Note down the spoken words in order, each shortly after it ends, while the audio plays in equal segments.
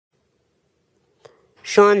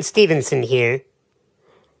Stephenson here.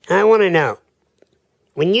 I want to know,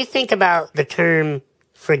 when you think about the term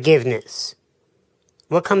forgiveness,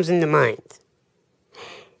 what comes into mind?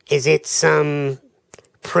 Is it some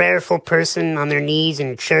prayerful person on their knees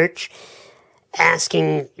in church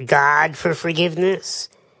asking God for forgiveness?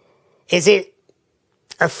 Is it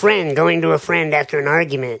a friend going to a friend after an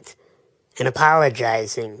argument and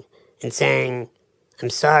apologizing and saying, "I'm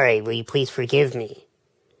sorry, will you please forgive me?"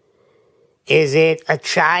 Is it a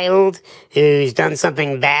child who's done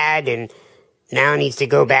something bad and now needs to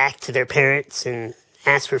go back to their parents and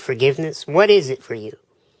ask for forgiveness? What is it for you?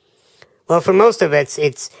 Well, for most of us,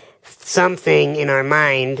 it's something in our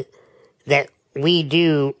mind that we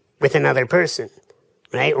do with another person,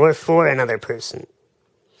 right? Or for another person.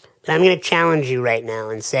 But I'm going to challenge you right now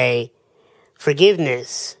and say,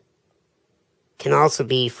 forgiveness can also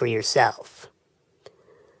be for yourself.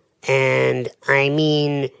 And I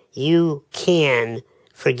mean, you can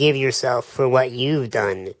forgive yourself for what you've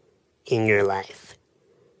done in your life.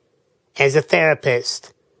 As a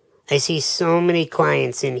therapist, I see so many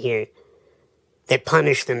clients in here that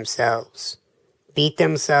punish themselves, beat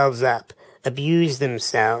themselves up, abuse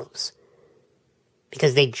themselves,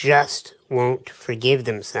 because they just won't forgive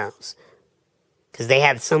themselves. Because they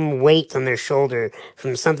have some weight on their shoulder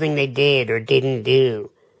from something they did or didn't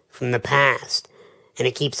do from the past, and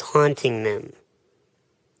it keeps haunting them.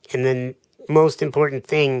 And the most important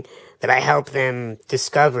thing that I help them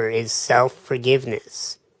discover is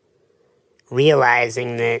self-forgiveness.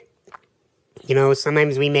 Realizing that,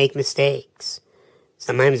 sometimes we make mistakes.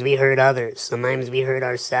 Sometimes we hurt others. Sometimes we hurt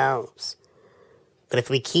ourselves. But if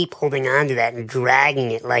we keep holding on to that and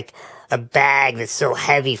dragging it like a bag that's so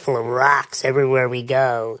heavy full of rocks everywhere we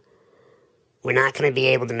go, we're not going to be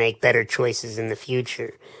able to make better choices in the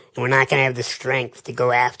future. And we're not going to have the strength to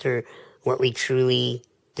go after what we truly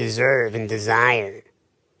deserve and desire.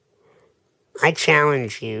 I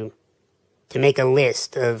challenge you to make a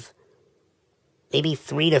list of maybe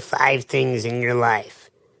 3 to 5 things in your life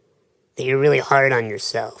that you're really hard on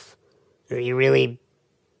yourself, or you're really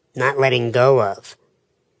not letting go of,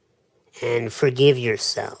 and forgive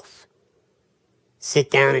yourself. Sit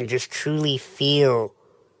down and just truly feel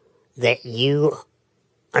that you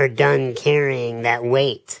are done carrying that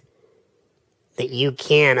weight, that you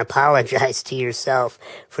can apologize to yourself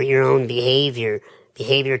for your own behavior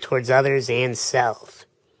towards others and self.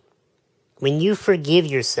 When you forgive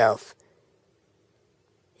yourself,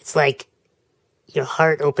 it's like your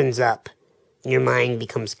heart opens up and your mind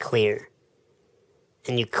becomes clear.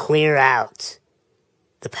 And you clear out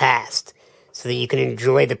the past so that you can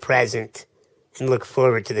enjoy the present and look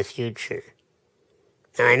forward to the future.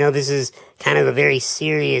 Now, I know this is kind of a very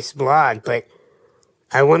serious blog, but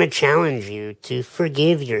I want to challenge you to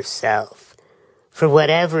forgive yourself for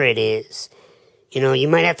whatever it is. You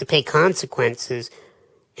might have to pay consequences,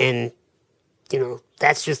 and,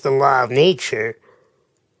 that's just the law of nature.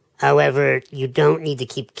 However, you don't need to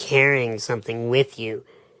keep carrying something with you.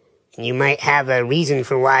 And you might have a reason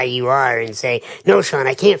for why you are and say, "No, Sean,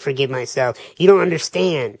 I can't forgive myself. You don't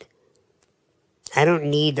understand." I don't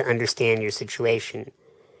need to understand your situation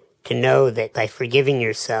to know that by forgiving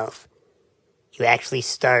yourself, you actually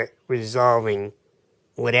start resolving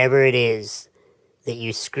whatever it is that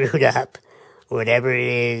you screwed up, whatever it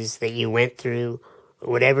is that you went through,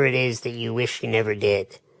 or whatever it is that you wish you never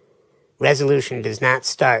did. Resolution does not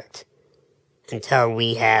start until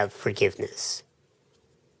we have forgiveness.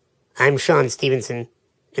 I'm Sean Stephenson,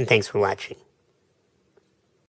 and thanks for watching.